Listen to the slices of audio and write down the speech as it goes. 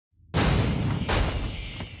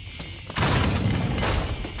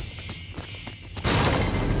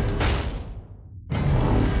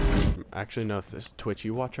Actually, no. This Twitch,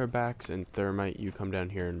 you watch our backs, and Thermite, you come down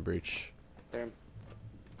here and breach. Therm.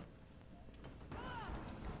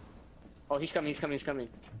 Oh, he's coming.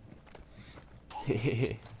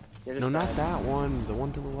 No, not that one. The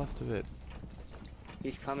one to the left of it.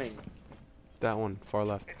 He's coming. That one, far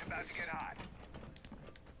left. It's about to get hot.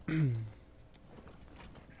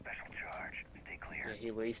 Special charge. Stay clear. Yeah,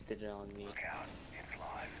 he wasted it on me. Look out. It's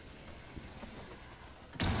live.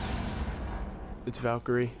 It's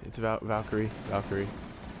Valkyrie. It's Valkyrie. Valkyrie.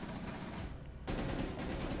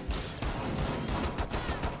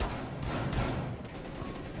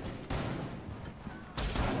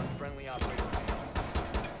 Friendly operator.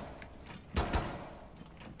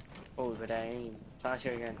 Oh, but I aim. Flash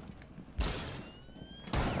her again.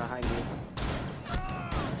 Behind you.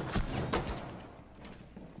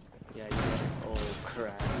 Yeah, you got it. Oh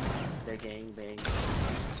crap. They're gangbang.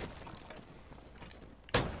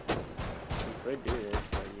 You could do this,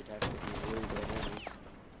 but you'd have to be really good at it.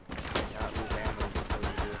 Not lose ammo before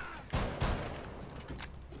you do.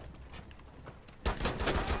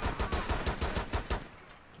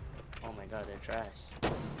 Oh my god, they're trash.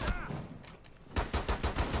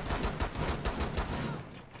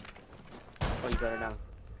 Oh, you got her now.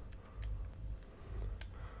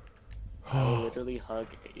 I'll literally hug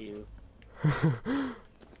you.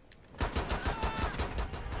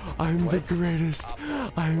 I'm the greatest.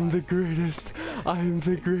 I'm the greatest. I'm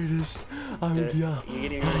the greatest. Yeah. You're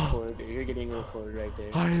getting a record. You're getting a record right there.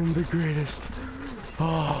 I am the greatest.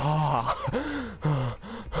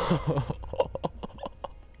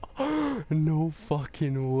 No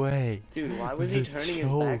fucking way. Dude, why was he turning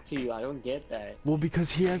his back to you? I don't get that. Well, because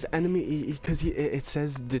he has enemy. It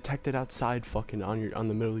says detected outside fucking on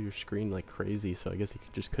the middle of your screen like crazy. So I guess he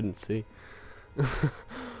just couldn't see.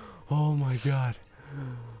 Oh my god.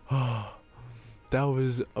 Oh, that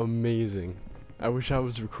was amazing. I wish I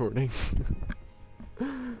was recording.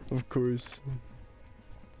 Of course.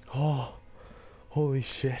 Oh, holy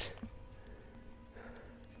shit.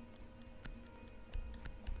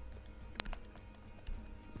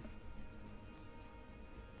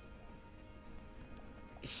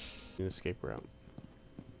 An escape route,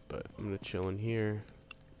 but I'm gonna chill in here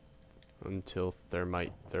until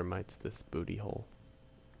Thermite's this booty hole.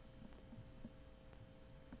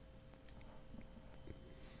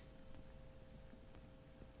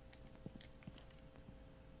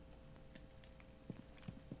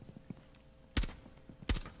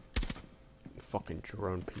 Fucking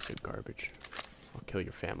drone piece of garbage. I'll kill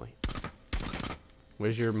your family.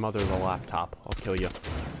 Where's your mother the laptop? I'll kill you.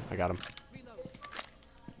 I got him.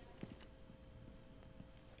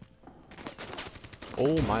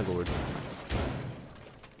 Oh my lord.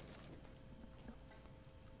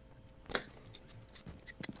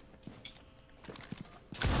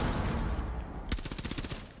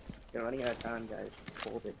 You're running out of time, guys.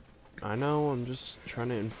 Hold it. I know, I'm just trying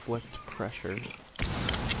to inflict pressure.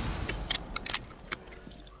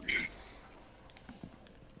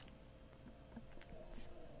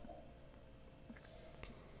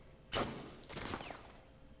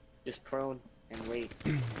 Just prone and wait.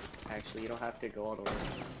 Actually, you don't have to go all the way.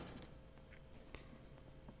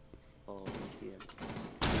 Oh, let me see him.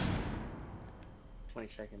 20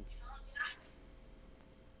 seconds.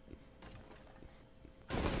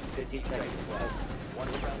 50 seconds. One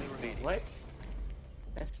friendly remaining. What?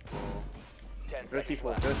 That's cool. 10 Go seconds C4,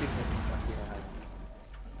 left. go C4.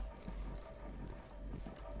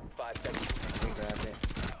 5 seconds. Let me grab it.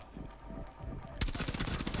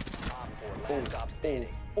 Op 4, last stop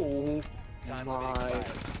standing. Oh Time my remaining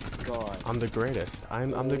 5. god. I'm the greatest.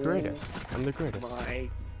 I'm the greatest. I'm the greatest. My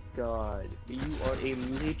god. You are a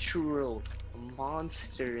literal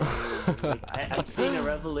monster. Like, I'm seeing a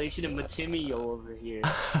revelation of Matimio over here.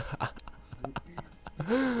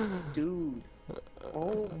 Dude.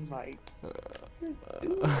 Oh my.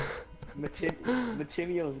 Dude.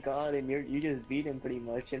 Matimio's god and you just beat him pretty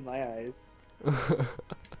much in my eyes.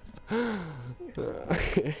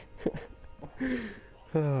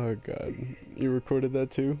 Oh god. You recorded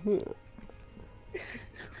that too?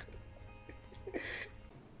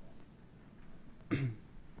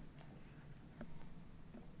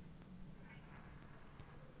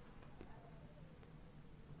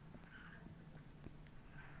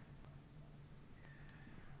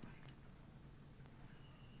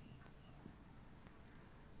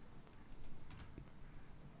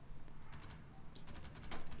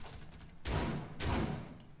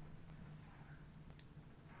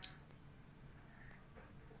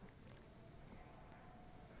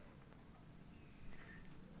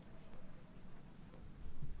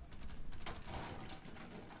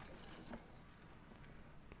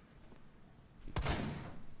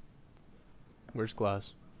 Where's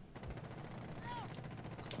glass?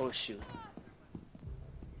 Oh shoot.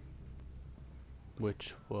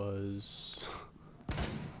 Which was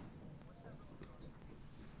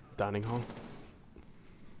dining hall.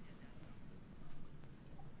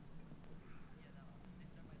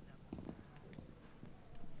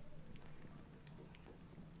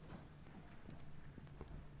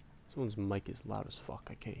 Someone's mic is loud as fuck.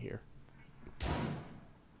 I can't hear.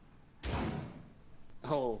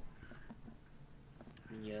 Oh.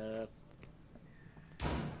 Yep.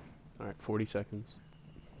 Alright, 40 seconds.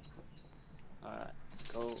 Alright.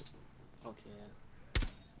 Go. Okay.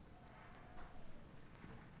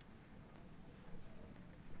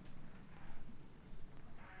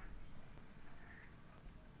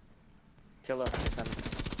 Killer.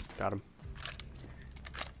 Got him.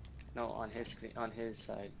 No, on his screen, on his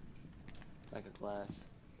side. Like a glass.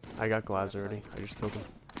 I got glass already. I just killed him.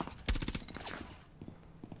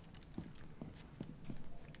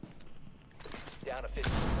 Down to 15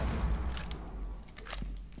 seconds.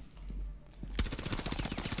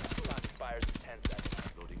 Clock expires in 10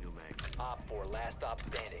 seconds. Loading new mag. Op 4, last stop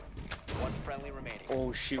standing. One friendly remaining.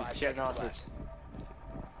 Oh shoot, 5 check seconds out this. left.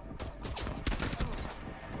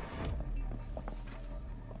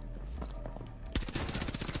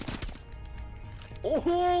 Op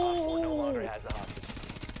 4 no longer Oh! has a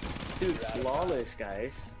hostage. Dude, You're out of flawless,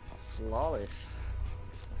 guys. Flawless.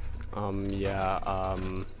 Yeah,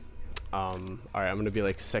 alright, I'm gonna be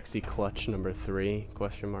like sexy clutch number 3,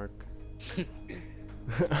 question mark.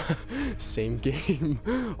 Same game.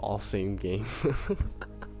 All same game.